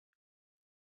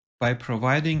By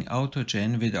providing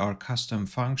AutoGen with our custom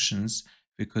functions,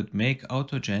 we could make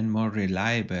AutoGen more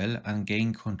reliable and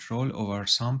gain control over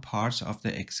some parts of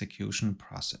the execution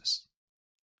process.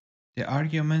 The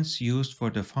arguments used for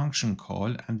the function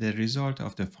call and the result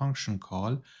of the function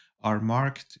call are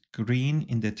marked green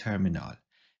in the terminal,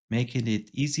 making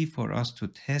it easy for us to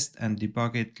test and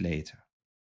debug it later.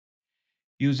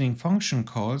 Using function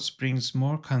calls brings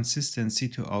more consistency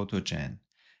to AutoGen,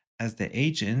 as the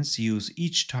agents used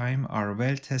each time are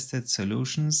well-tested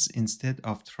solutions instead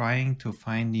of trying to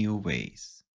find new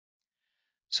ways.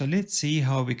 So let's see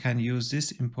how we can use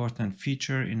this important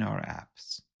feature in our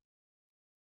apps.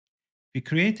 We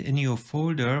create a new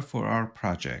folder for our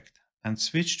project and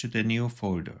switch to the new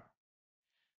folder.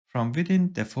 From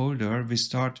within the folder, we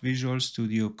start Visual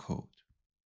Studio Code.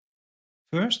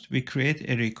 First, we create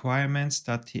a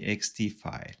requirements.txt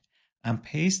file and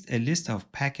paste a list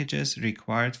of packages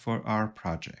required for our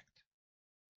project.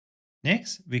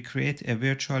 Next, we create a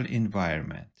virtual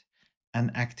environment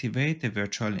and activate the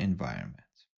virtual environment.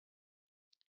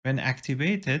 When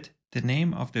activated, the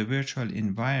name of the virtual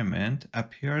environment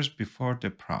appears before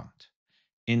the prompt,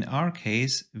 in our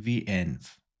case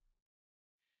venv.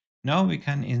 Now we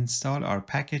can install our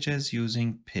packages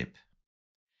using pip.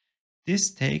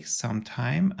 This takes some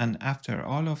time, and after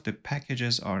all of the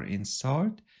packages are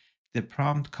installed, the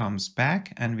prompt comes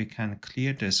back and we can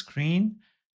clear the screen,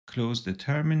 close the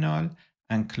terminal,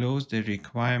 and close the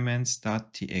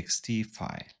requirements.txt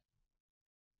file.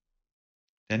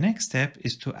 The next step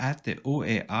is to add the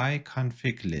OAI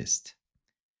config list.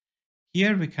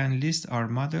 Here we can list our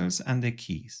models and the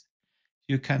keys.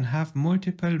 You can have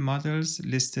multiple models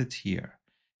listed here,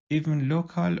 even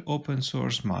local open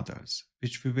source models,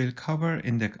 which we will cover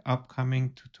in the upcoming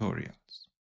tutorials.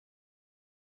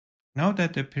 Now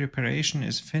that the preparation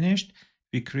is finished,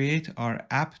 we create our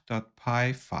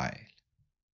app.py file.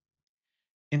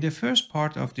 In the first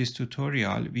part of this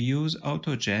tutorial, we use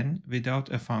AutoGen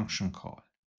without a function call.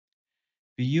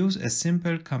 We use a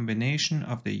simple combination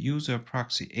of the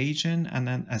UserProxyAgent and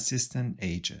an assistant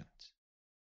agent.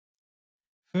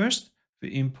 First,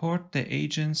 we import the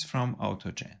agents from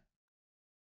AutoGen.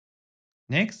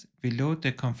 Next, we load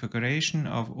the configuration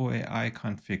of OAI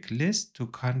config list to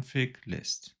config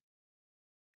list.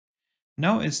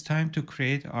 Now it's time to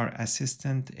create our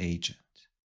assistant agent.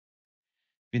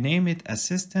 We name it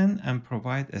assistant and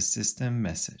provide a system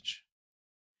message.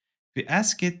 We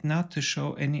ask it not to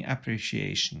show any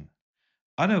appreciation.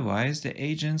 Otherwise, the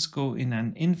agents go in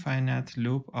an infinite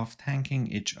loop of thanking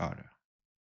each other.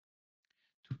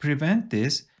 To prevent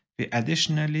this, we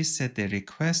additionally set the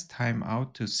request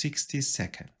timeout to 60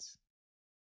 seconds.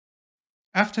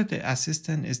 After the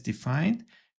assistant is defined,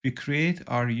 we create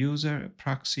our user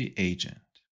proxy agent.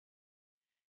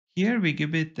 Here we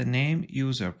give it the name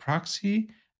user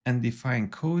proxy and define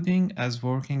coding as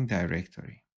working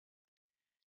directory.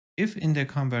 If in the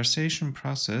conversation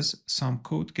process some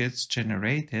code gets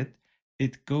generated,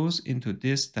 it goes into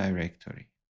this directory.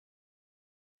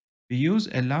 We use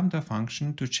a lambda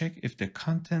function to check if the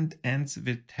content ends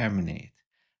with terminate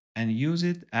and use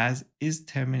it as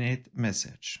isTerminate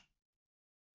message.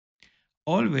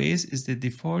 Always is the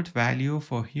default value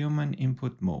for human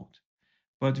input mode,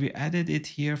 but we added it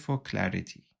here for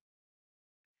clarity.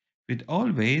 With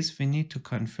always, we need to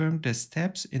confirm the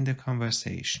steps in the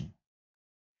conversation.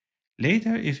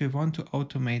 Later, if we want to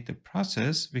automate the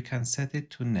process, we can set it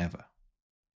to never.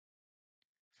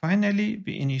 Finally,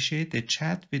 we initiate the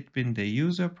chat between the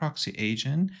user proxy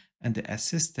agent and the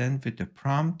assistant with the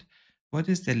prompt, "What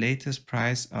is the latest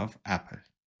price of Apple?"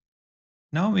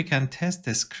 Now we can test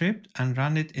the script and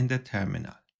run it in the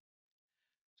terminal.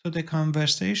 So the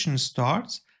conversation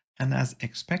starts, and as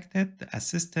expected, the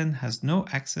assistant has no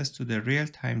access to the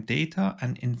real-time data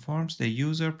and informs the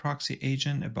user proxy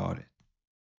agent about it.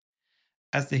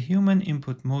 As the human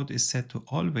input mode is set to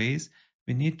always,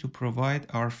 we need to provide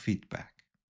our feedback.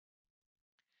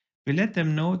 We let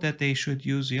them know that they should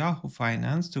use Yahoo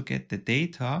Finance to get the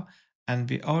data, and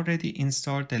we already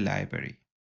installed the library.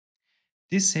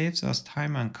 This saves us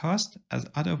time and cost, as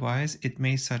otherwise it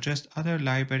may suggest other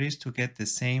libraries to get the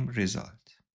same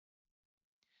result.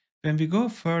 When we go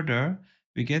further,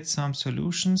 we get some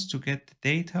solutions to get the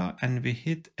data and we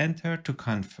hit enter to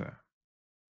confirm.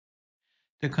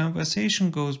 The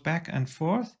conversation goes back and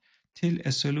forth till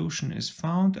a solution is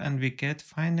found and we get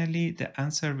finally the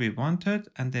answer we wanted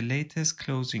and the latest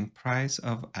closing price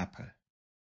of Apple.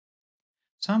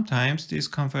 Sometimes this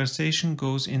conversation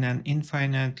goes in an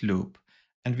infinite loop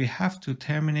and we have to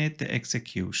terminate the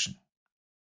execution.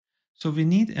 So we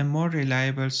need a more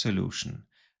reliable solution,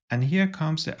 and here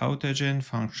comes the AutoGen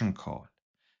function call.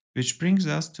 which brings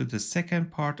us to the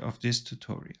second part of this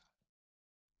tutorial.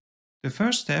 The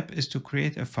first step is to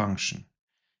create a function.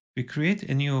 We create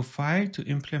a new file to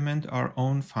implement our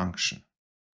own function.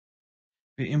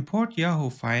 We import Yahoo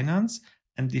Finance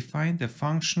and define the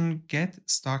function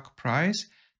getStockPrice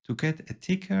to get a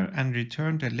ticker and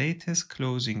return the latest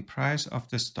closing price of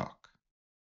the stock.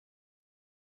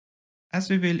 As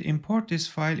we will import this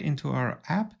file into our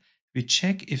app, we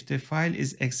check if the file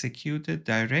is executed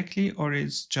directly or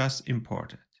it's just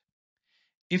imported.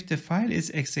 If the file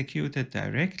is executed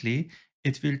directly,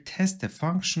 it will test the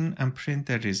function and print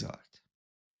the result.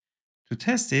 To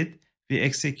test it, we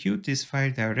execute this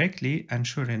file directly and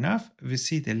sure enough, we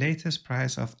see the latest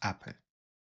price of Apple.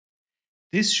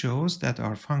 This shows that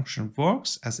our function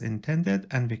works as intended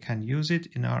and we can use it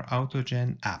in our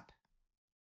AutoGen app.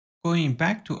 Going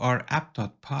back to our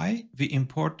app.py, we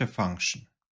import the function.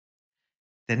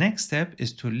 The next step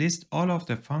is to list all of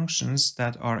the functions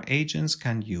that our agents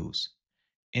can use.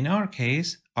 In our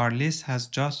case, our list has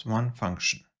just one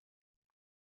function.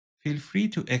 Feel free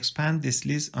to expand this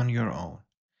list on your own.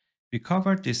 We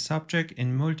covered this subject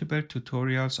in multiple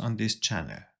tutorials on this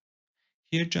channel.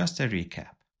 Here just a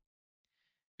recap.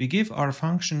 We give our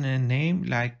function a name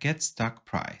like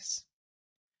getStockPrice.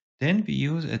 Then we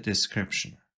use a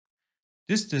description.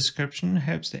 This description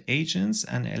helps the agents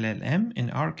and LLM, in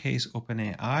our case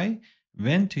OpenAI,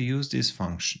 when to use this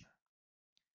function.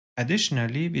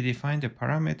 Additionally, we define the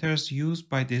parameters used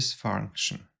by this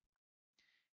function.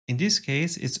 In this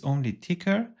case, it's only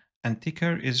ticker and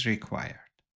ticker is required.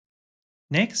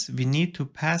 Next, we need to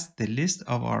pass the list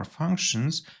of our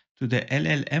functions to the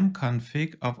LLM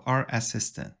config of our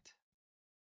assistant.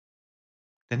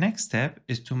 The next step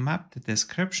is to map the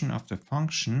description of the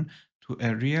function to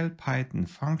a real Python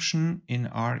function in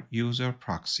our user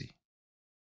proxy.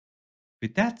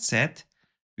 With that said,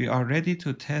 we are ready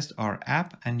to test our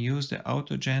app and use the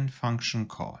AutoGen function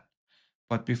call.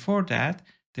 But before that,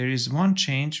 there is one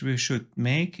change we should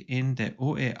make in the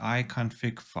OAI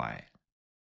config file.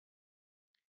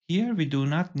 Here we do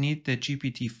not need the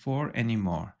GPT-4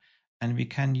 anymore, and we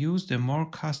can use the more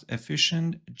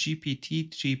cost-efficient GPT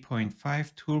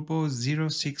 3.5 Turbo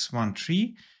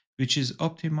 0613, which is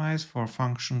optimized for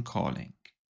function calling.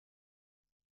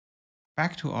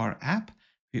 Back to our app,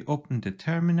 we open the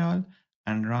terminal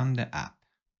and run the app.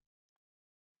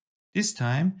 This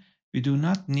time, we do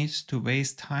not need to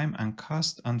waste time and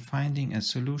cost on finding a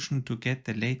solution to get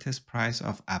the latest price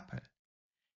of Apple.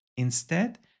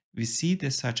 Instead, we see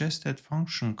the suggested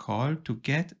function call to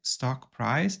get stock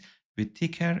price with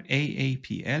ticker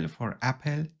AAPL for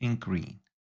Apple in green.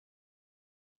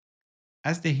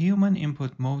 As the human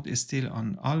input mode is still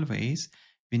on always,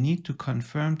 we need to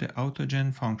confirm the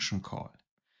AutoGen function call.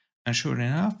 And sure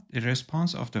enough, the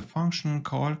response of the function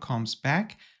call comes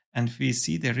back and we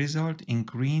see the result in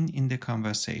green in the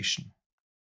conversation.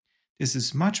 This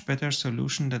is much better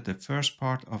solution than the first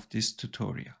part of this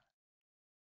tutorial.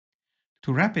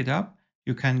 To wrap it up,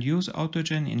 you can use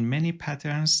AutoGen in many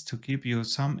patterns to give you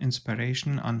some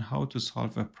inspiration on how to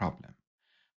solve a problem.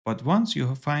 But once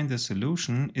you find the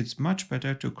solution, it's much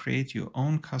better to create your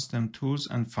own custom tools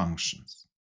and functions.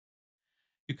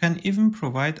 You can even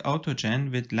provide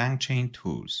AutoGen with LangChain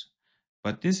tools,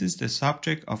 but this is the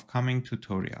subject of coming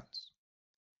tutorials.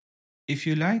 If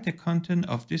you like the content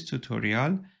of this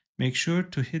tutorial, make sure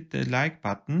to hit the like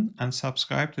button and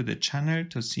subscribe to the channel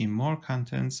to see more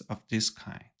contents of this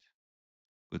kind.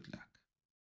 Good luck.